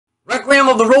Requiem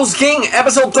of the Rose King,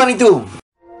 Episode 22.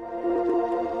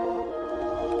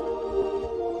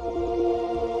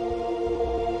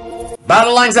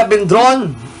 Battle lines have been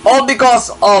drawn, all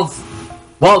because of,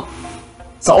 well,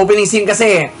 sa opening scene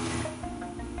kasi,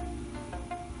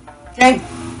 Kent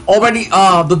already,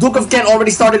 the Duke of Kent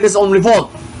already started his own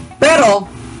revolt. Pero,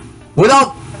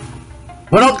 without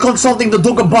consulting the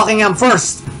Duke of Buckingham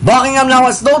first. Buckingham now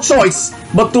has no choice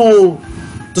but to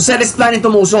set his plan into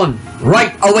motion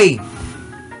right away.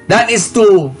 That is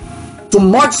to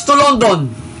march to London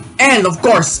and, of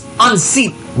course,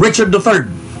 unseat Richard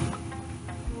III.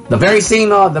 The very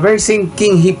same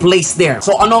king he placed there.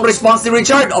 So, anong response ni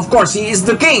Richard? Of course, he is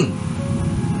the king.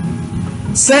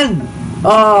 Send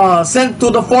to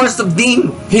the Forest of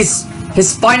Dean his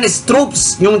finest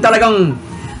troops, yung talagang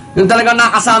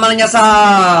nakasama niya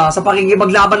sa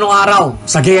pakikipaglaban ng araw,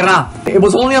 sa gera. It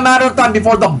was only a matter of time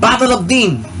before the Battle of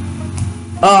Dean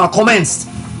commenced.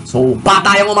 So,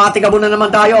 patayang umatikabo na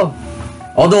naman tayo.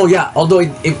 Although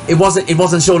it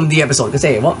wasn't shown in the episode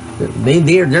kasi, well,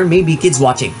 there may be kids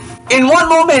watching. In one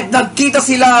moment, nagkita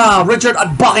sila Richard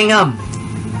at Buckingham.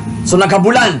 So,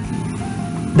 nagkabulan.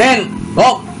 Then,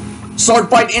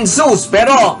 sword fight ensues.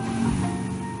 Pero,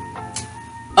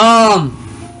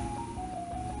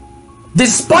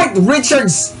 despite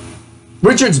Richard's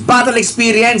battle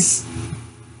experience,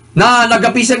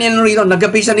 nagapi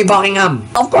siya ni Buckingham.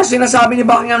 Of course, sinasabi ni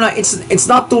Buckingham na it's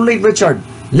not too late, Richard.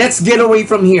 Let's get away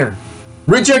from here.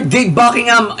 Richard gave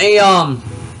Buckingham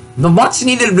the much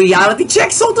needed reality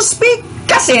check, so to speak.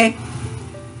 Kasi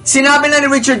sinabi na ni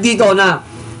Richard dito na,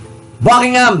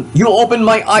 Buckingham, you opened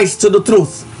my eyes to the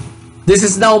truth. This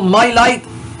is now my light.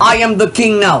 I am the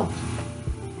king now.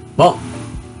 Well,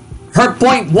 her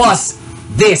point was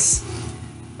this.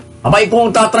 Abay,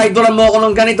 kung tatraidoran mo ako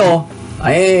ng ganito,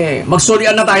 ay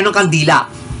magsulian na tayo ng kandila.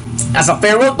 As a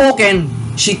farewell token,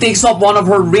 she takes off one of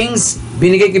her rings,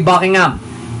 binigay kay Buckingham.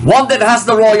 One that has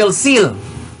the royal seal.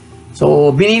 So,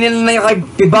 bininin na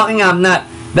kay Buckingham that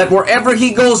wherever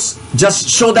he goes, just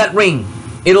show that ring.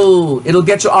 It'll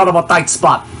get you out of a tight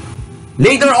spot.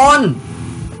 Later on,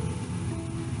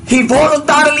 he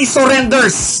voluntarily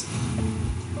surrenders.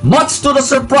 Much to the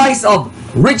surprise of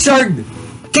Richard,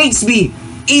 Catesby,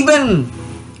 even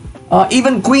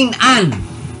Queen Anne.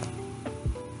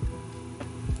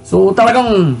 So,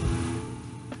 talagang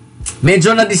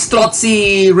medyo na-distraught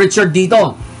si Richard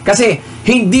dito. Kasi,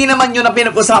 hindi naman yun na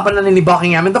pinag-usapan na ni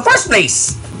Buckingham in the first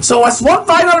place. So, as one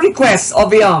final request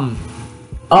of a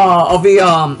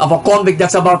convict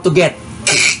that's about to get,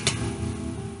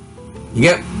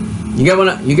 you get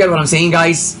what I'm saying,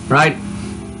 guys, right?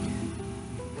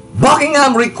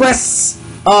 Buckingham requests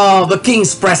the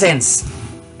king's presence.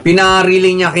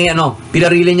 Pinarili niya kay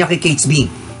Catesby.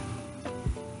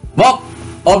 Well,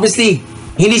 obviously,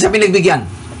 hindi siya pinagbigyan.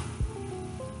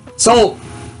 So,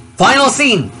 final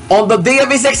scene, on the day of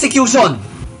his execution,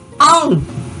 ang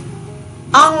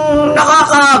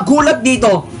nakakagulat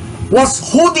dito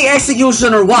was who the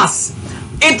executioner was.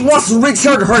 It was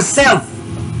Richard herself.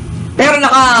 Pero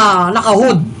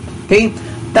naka-hood. Okay?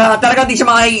 Talagang di siya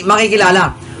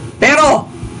makikilala. Pero,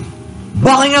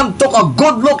 Buckingham took a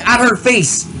good look at her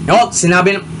face.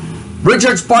 Sinabi,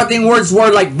 Richard's parting words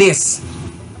were like this.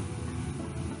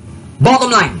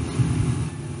 Bottom line,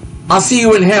 I'll see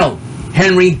you in hell,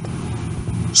 Henry.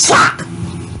 Suck!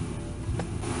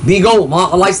 Bigo, mga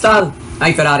ka-lifestyle,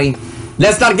 ay Ferrari.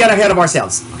 Let's not get ahead of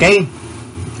ourselves, okay?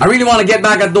 I really want to get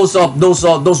back at those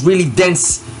really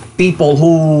dense people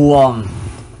who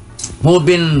have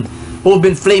been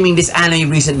flaming this anime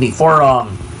recently for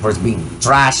being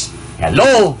trash.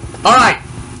 Hello. All right.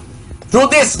 Through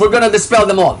this, we're gonna dispel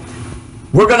them all.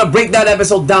 We're gonna break that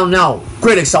episode down now,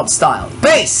 Critic style.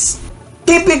 Pace.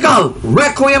 Typical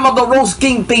Requiem of the Rose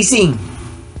King pacing.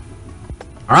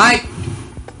 All right.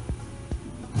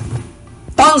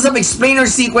 Tons of explainer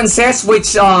sequences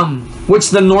which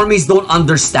the normies don't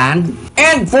understand.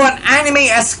 And for an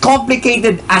anime as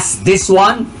complicated as this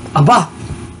one,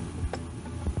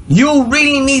 you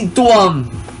really need to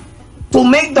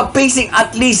make the pacing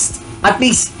at least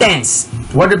tense,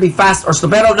 whether it be fast or slow,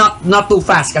 pero not too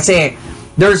fast kasi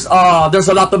there's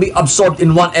a lot to be absorbed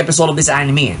in one episode of this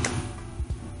anime.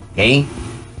 Okay?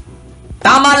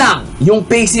 Tama lang yung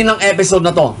pacing ng episode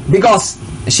na to because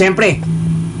syempre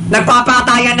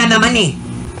nagpapatayan na naman eh.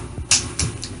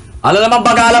 Alam naman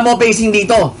bagala mo pacing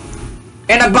dito.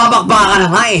 Nagbabakbaka na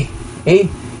nga eh.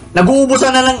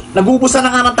 Nag-uubusan na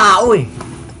nga ng tao eh.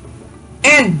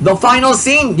 And the final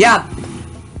scene, yeah,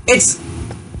 it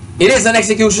is an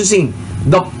execution scene.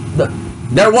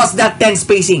 There was that tense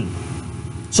pacing.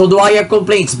 So do I have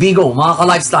complaints, Bigo, mga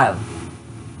ka-lifestyle?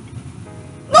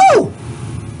 No!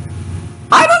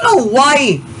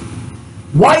 know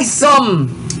why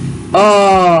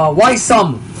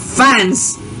some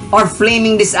fans are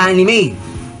flaming this anime.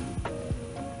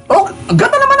 Oh,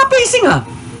 ganda naman ang pacing ah.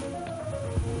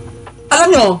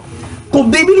 Alam nyo,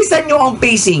 kung bibilisan nyo ang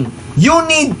pacing, you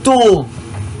need to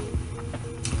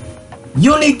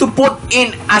put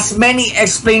in as many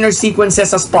explainer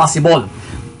sequences as possible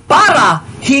para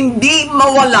hindi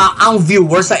mawala ang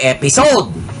viewer sa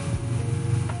episode.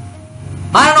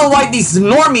 I don't know why these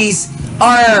normies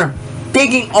are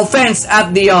taking offense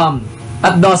at the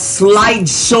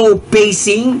slideshow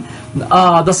pacing,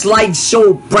 the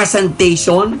slideshow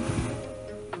presentation.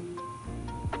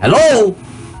 Hello?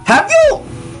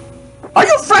 Are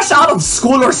you fresh out of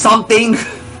school or something?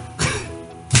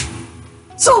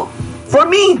 So, for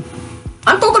me,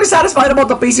 I'm totally satisfied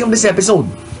about the pacing of this episode.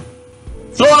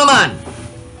 Flow naman.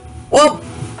 Well,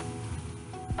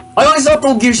 I only saw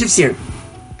 2 gear shifts here.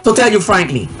 To tell you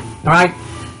frankly. Alright?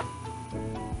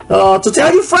 To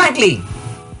tell you frankly,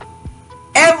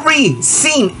 every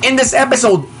scene in this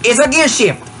episode is a gear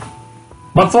shift.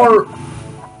 But for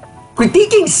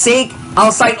critiquing's sake,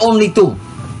 I'll cite only 2.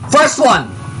 First one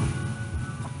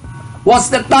was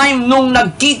the time nung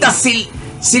nagkita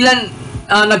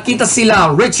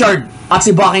sila Richard at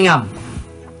si Buckingham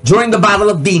during the Battle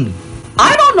of Dean.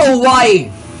 I don't know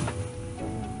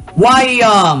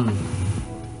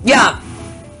yeah,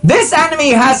 this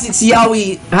anime has its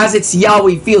yaoi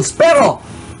feels, pero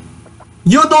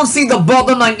you don't see the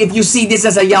bottom line if you see this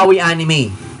as a yaoi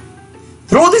anime.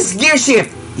 Through this gear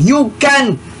shift, you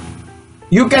can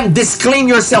disclaim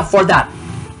yourself for that.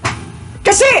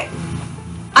 Kasi,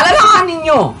 alalahanin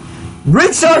nyo,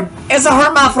 Richard is a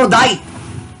hermaphrodite.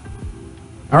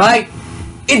 Alright?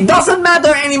 It doesn't matter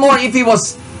anymore if he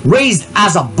was raised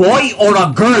as a boy or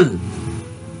a girl.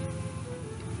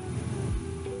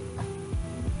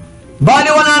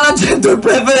 Bali wala na gender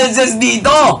preferences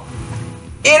dito.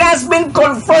 It has been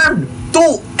confirmed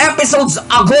 2 episodes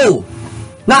ago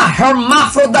na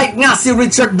hermaphrodite nga si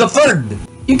Richard III.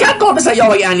 You can't call this a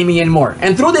yaoi anime anymore.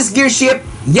 And through this gear shift,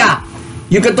 yeah,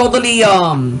 you can totally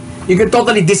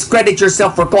discredit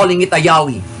yourself for calling it a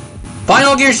yaoi.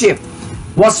 Final gear shift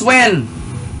was when,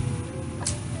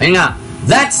 ayun nga,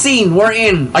 that scene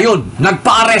wherein, ayun,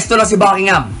 nagpa-aresto na si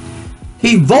Buckingham.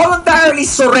 He voluntarily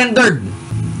surrendered.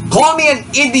 Call me an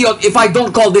idiot if I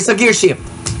don't call this a gear shift.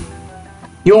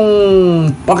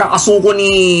 Yung pagkakasuko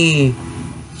ni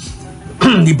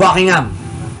Buckingham.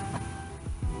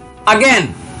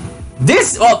 Again,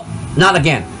 this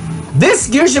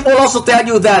gear shift will also tell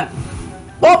you that,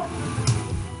 well,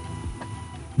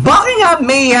 Buckingham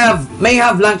may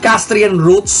have Lancastrian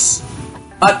roots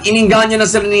at iningganyo na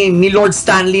sila ni Lord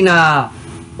Stanley na,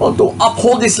 well, to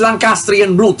uphold his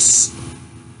Lancastrian roots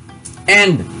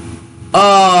and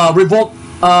revolt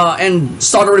and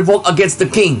start a revolt against the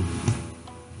king.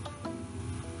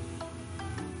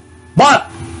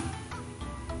 But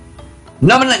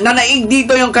nanaig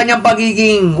dito yung kanyang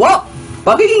pagiging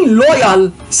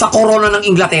loyal sa korona ng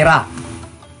Inglaterra.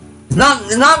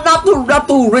 Not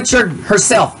to Richard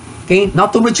herself, okay?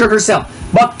 Not to Richard herself,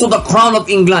 but to the crown of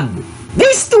England.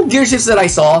 These 2 gear shifts that I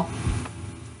saw,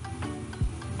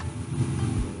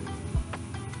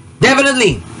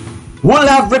 definitely will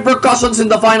have repercussions in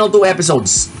the final 2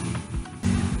 episodes.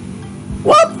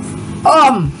 What?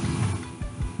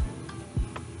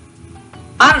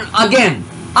 Again,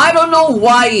 I don't know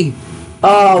why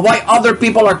other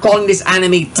people are calling this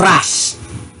anime trash.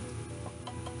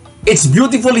 It's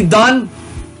beautifully done.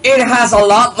 It has a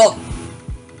lot of,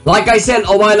 like I said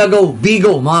a while ago,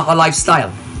 bigo, mga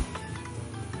ka-lifestyle.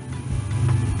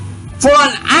 For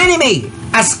an anime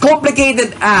as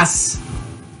complicated as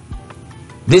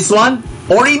this one,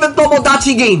 or even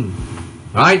Tomodachi Game,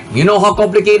 right? You know how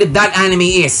complicated that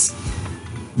anime is.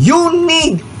 You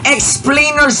need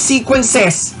explainer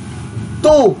sequences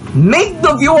to make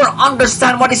the viewer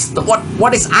understand what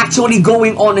is actually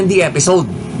going on in the episode.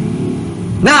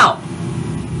 Now,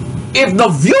 if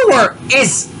the viewer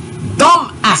is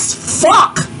dumb as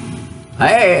fuck,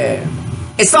 hey,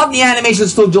 it's not the animation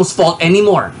studio's fault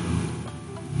anymore.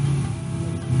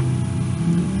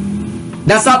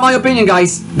 That's not my opinion,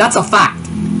 guys. That's a fact.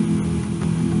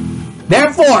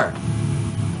 Therefore,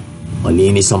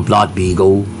 malinis ang plot,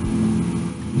 bigo.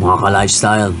 Mga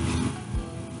ka-lifestyle.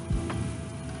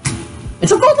 It's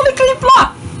a totally clean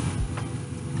plot.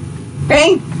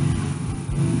 Okay?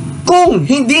 Kung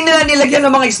hindi nila nilagyan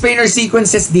ng mga explainer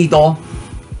sequences dito,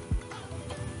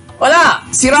 wala.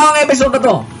 Sira ang episode na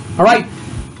to. Alright?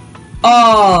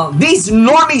 These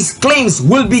normies claims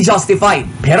will be justified.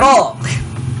 Pero,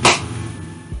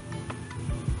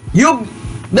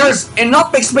 there's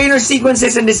enough explainer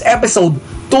sequences in this episode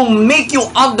to make you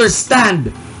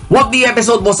understand what the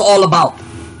episode was all about.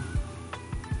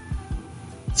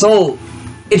 So,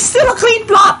 it's still a clean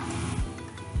plot.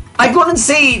 I couldn't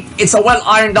say it's a well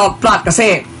ironed out plot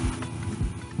kasi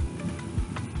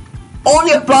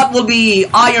only a plot will be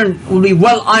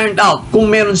well ironed out kung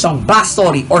meron siyang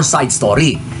backstory or side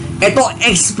story. Ito,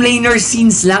 explainer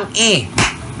scenes lang eh.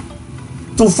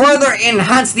 To further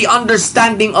enhance the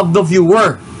understanding of the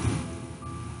viewer.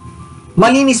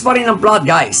 Malinis pa rin ang plot,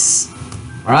 guys.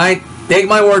 Alright? Take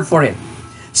my word for it.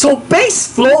 So, pace,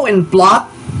 flow, and plot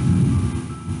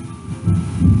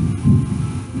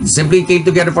simply came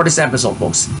together for this episode,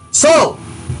 folks. So,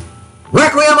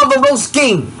 Requiem of the Rose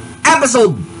King,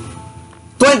 episode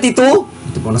 22.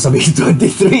 Ito ko na sabihin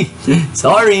 23.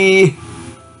 Sorry.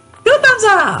 2 thumbs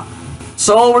up.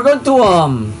 So, we're going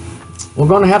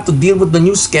to have to deal with the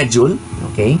new schedule.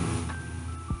 Okay.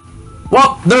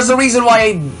 Well, there's a reason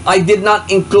why I did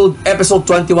not include episode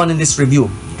 21 in this review.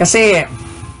 Kasi,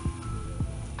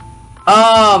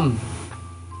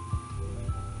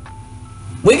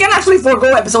 we can actually forego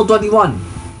episode 21.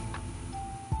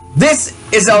 This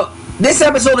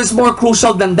episode is more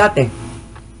crucial than that eh.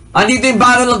 Andito yung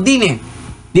Battle of Din eh.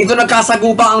 Dito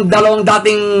nagkasagupa ang dalawang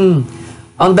dating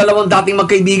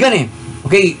magkaibigan eh.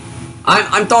 Okay,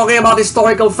 I'm talking about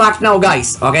historical fact now,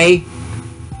 guys. Okay?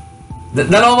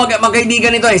 Dalawang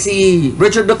magkaibigan nito eh, si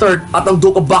Richard III at ang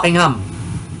Duke of Buckingham.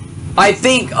 I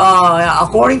think,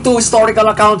 according to historical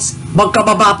accounts,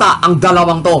 magkababata ang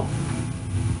dalawang to.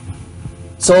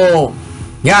 So,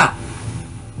 yeah.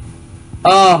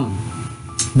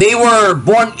 They were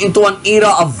born into an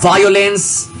era of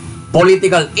violence,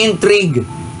 political intrigue,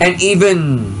 and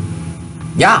even,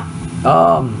 yeah,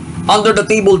 under the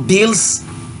table deals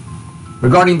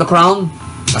regarding the crown.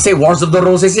 Kasi Wars of the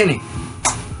Roses yun eh.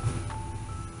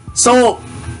 So,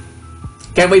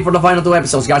 can't wait for the final 2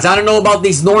 episodes, guys. I don't know about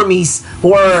these normies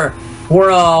who are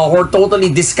totally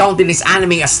discounting this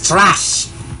anime as trash.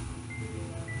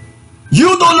 You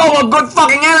don't know a good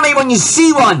fucking anime when you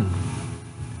see one.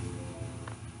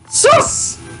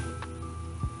 Sus!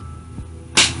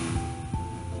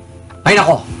 Ay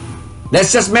nako.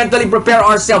 Let's just mentally prepare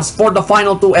ourselves for the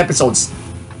final 2 episodes.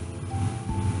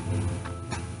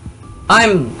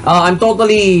 I'm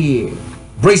totally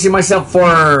bracing myself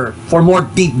for more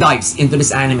deep dives into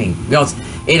this anime because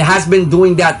it has been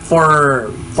doing that for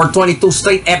 22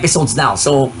 straight episodes now.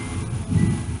 So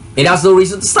it has no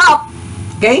reason to stop.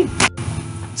 Okay?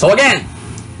 So again,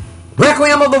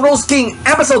 Requiem of the Rose King,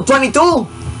 episode 22,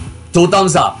 2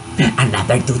 thumbs up.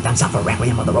 Another 2 thumbs up for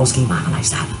Requiem of the Rose King, mga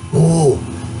ka-lifestyle. Oh,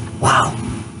 wow.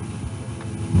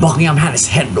 Buckingham had his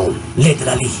head rolled,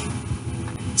 literally.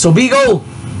 So Bigo,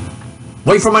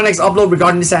 wait for my next upload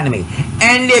regarding this anime.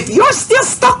 And if you're still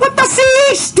stuck with the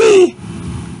CHD,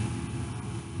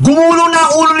 gumulo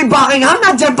na ulo ni Buckingham,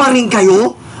 nandiyan pa rin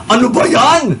kayo? Ano ba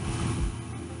yan?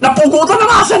 Napugutan na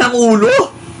nga siya ng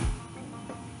ulo?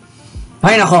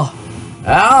 Ay nako.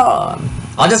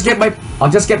 I'll just get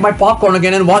my popcorn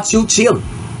again and watch you chill.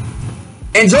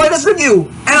 Enjoy this review,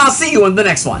 and I'll see you in the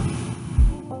next one.